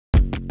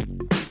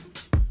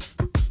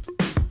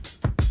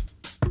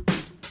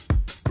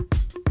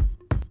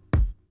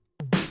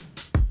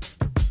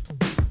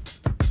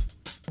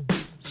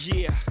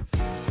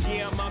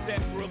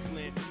at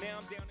Brooklyn.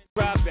 Now I'm down in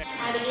Tribeca.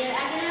 Abigail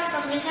Aguila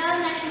from Rizal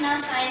National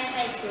Science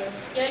High School,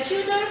 your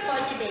tutor for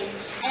today,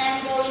 and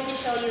I'm going to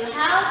show you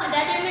how to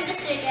determine the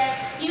circle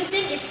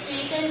using its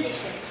three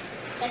conditions.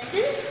 Let's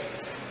do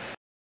this.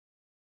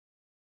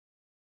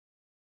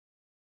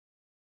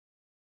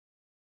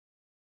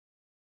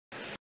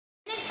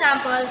 In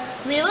example,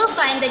 we will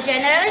find the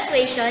general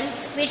equation,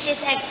 which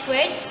is x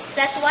squared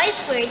plus y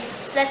squared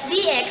plus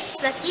dx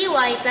plus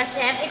ey plus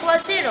f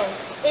equals 0.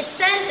 Its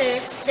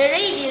center, the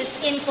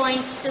radius in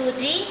points 2,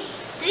 3,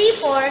 3,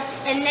 4,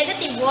 and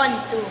negative 1,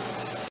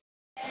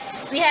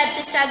 2. We have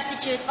to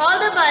substitute all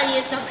the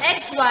values of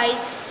x, y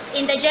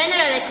in the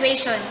general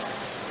equation.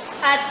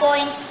 At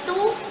points 2,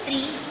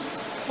 3,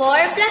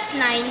 4 plus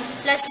 9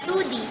 plus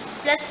 2d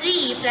plus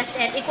 3e plus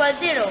f equals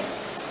 0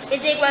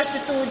 is equals to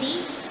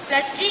 2d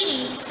plus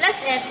 3e plus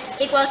f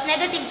equals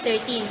negative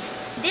 13.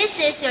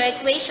 This is your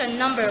equation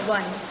number 1.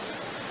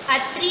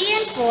 At 3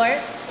 and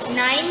 4, 9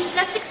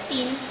 plus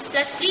 16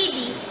 plus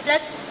 3d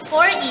plus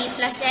 4e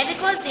plus f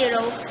equals 0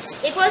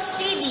 equals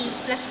 3d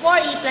plus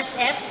 4e plus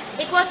f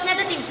equals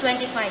negative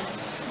 25.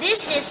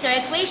 This is your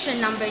equation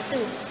number 2.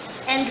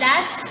 And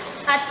last,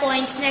 at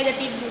points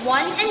negative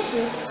 1 and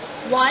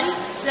 2, 1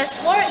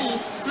 plus 4e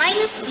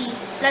minus d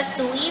plus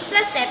 2e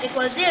plus f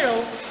equals 0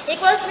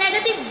 equals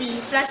negative d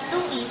plus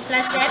 2e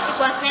plus f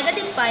equals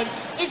negative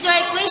 5 is your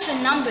equation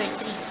number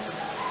 3.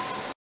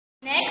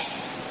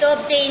 Next, to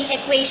obtain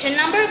equation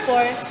number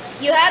 4,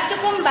 you have to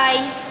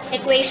combine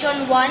equation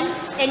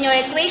 1 and your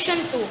equation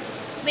 2,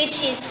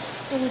 which is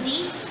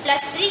 2d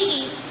plus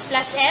 3e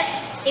plus f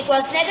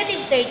equals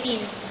negative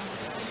 13.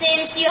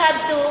 Since you have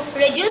to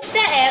reduce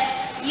the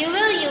f, you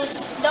will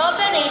use the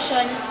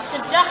operation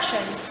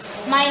subtraction.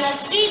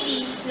 Minus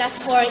 3d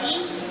plus 4e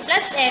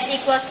plus f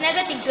equals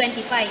negative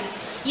 25.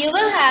 You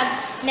will have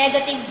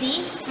negative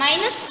d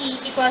minus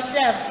e equals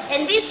 12,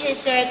 and this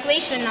is your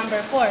equation number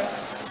 4.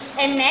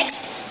 And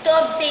next, to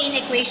obtain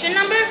equation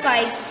number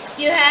 5,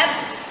 you have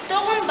to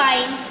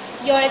combine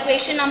your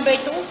equation number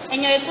 2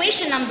 and your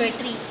equation number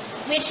 3,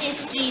 which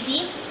is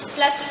 3d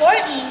plus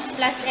 4e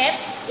plus f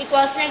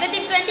equals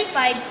negative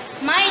 25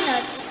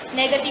 minus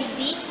negative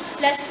d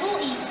plus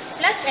 2e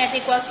plus f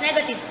equals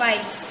negative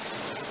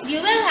 5. You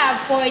will have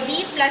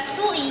 4d plus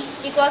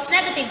 2e equals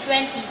negative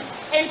 20.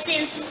 And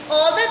since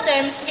all the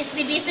terms is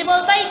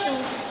divisible by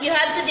 2, you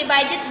have to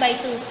divide it by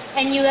 2.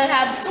 And you will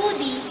have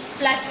 2d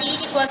plus e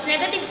equals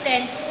negative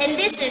 10. And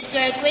this is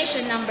your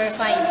equation number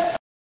 5.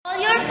 All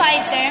your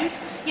 5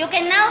 terms, you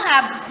can now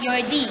have your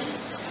d.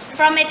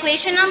 From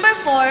equation number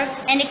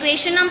 4 and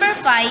equation number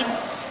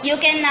 5, you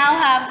can now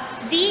have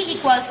d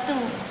equals 2.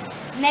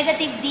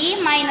 Negative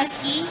d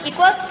minus e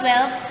equals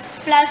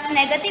 12 plus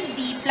negative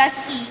d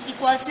plus e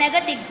equals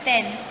negative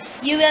 10.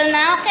 You will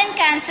now can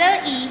cancel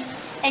e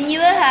and you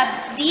will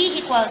have d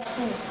equals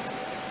 2.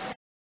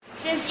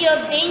 Since you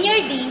obtain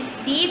your d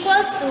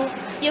equals 2,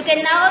 you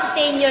can now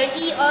obtain your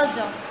e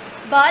also.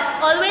 But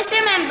always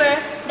remember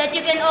that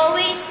you can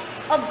always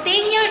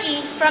obtain your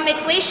e from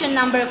equation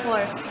number 4,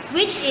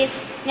 which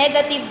is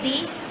negative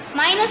d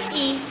minus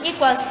e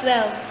equals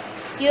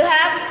 12. You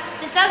have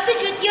to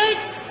substitute your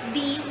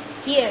d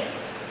here.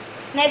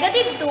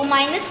 Negative 2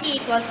 minus e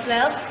equals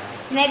 12.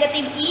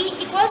 Negative e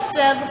equals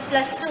 12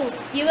 plus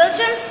 2. You will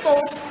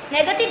transpose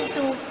negative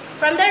 2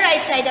 from the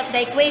right side of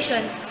the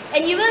equation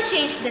and you will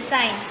change the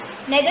sign.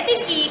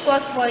 Negative e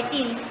equals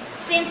 14.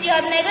 Since you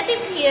have negative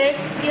here,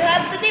 you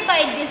have to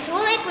divide this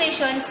whole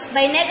equation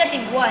by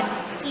negative 1.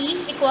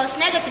 E equals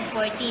negative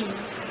 14.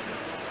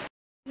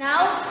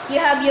 Now, you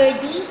have your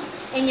d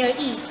and your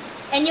e.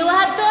 And you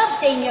have to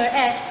obtain your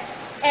f.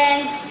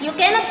 And you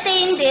can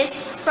obtain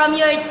this from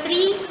your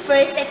 3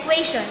 first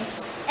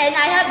equations. And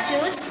I have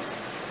choose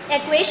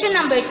equation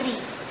number 3,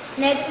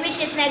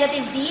 which is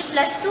negative d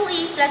plus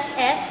 2e plus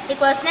f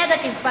equals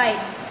negative 5.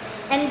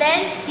 And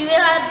then you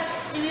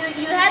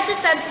have to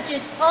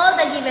substitute all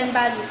the given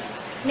values.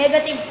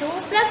 Negative 2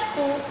 plus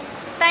 2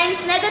 times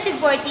negative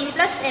 14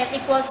 plus f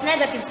equals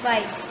negative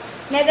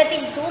 5.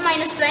 Negative 2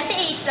 minus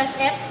 28 plus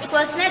f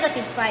equals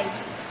negative 5.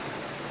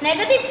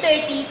 Negative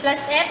 30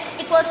 plus f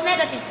equals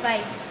negative 5.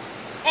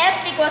 F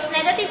equals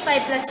negative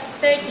 5 plus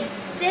 30.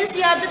 Since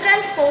you have to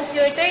transpose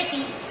your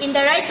 30 in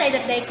the right side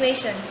of the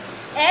equation,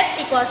 f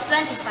equals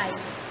 25.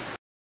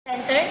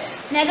 Center,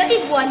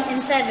 negative 1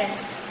 and 7.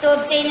 To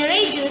obtain a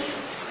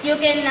radius, you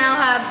can now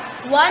have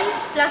 1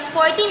 plus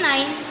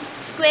 49,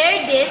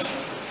 square this,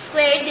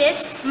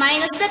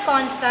 minus the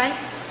constant,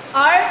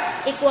 r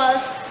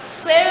equals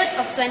square root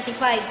of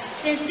 25.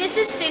 Since this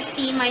is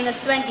 50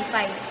 minus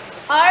 25,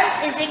 r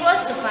is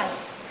equals to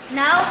 5.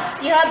 Now,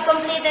 you have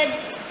completed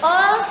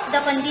all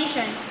the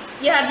conditions.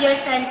 You have your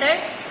center,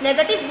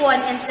 negative 1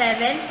 and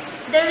 7,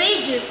 the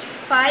radius,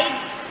 5,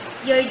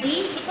 your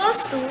d equals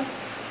 2,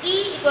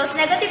 e equals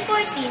negative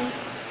 14,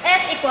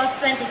 f equals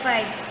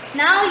 25.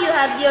 Now you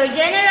have your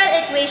general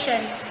equation.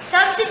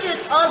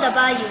 Substitute all the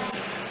values.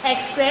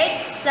 X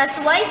squared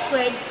plus y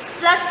squared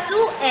plus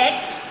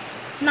 2x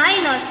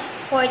minus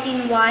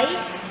 14y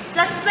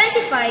plus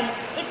 25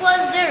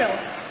 equals 0.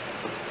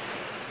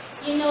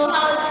 You know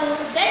how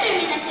to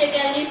determine a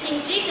circle using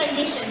 3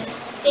 conditions.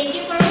 Thank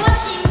you for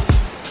watching!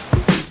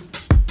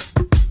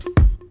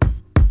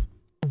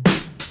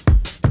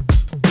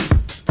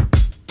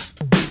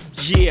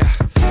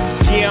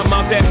 Yeah, I'm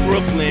up at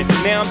Brooklyn.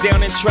 Now I'm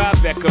down in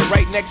Tribeca,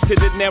 right next to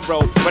the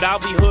Narrow. But I'll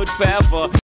be hood forever.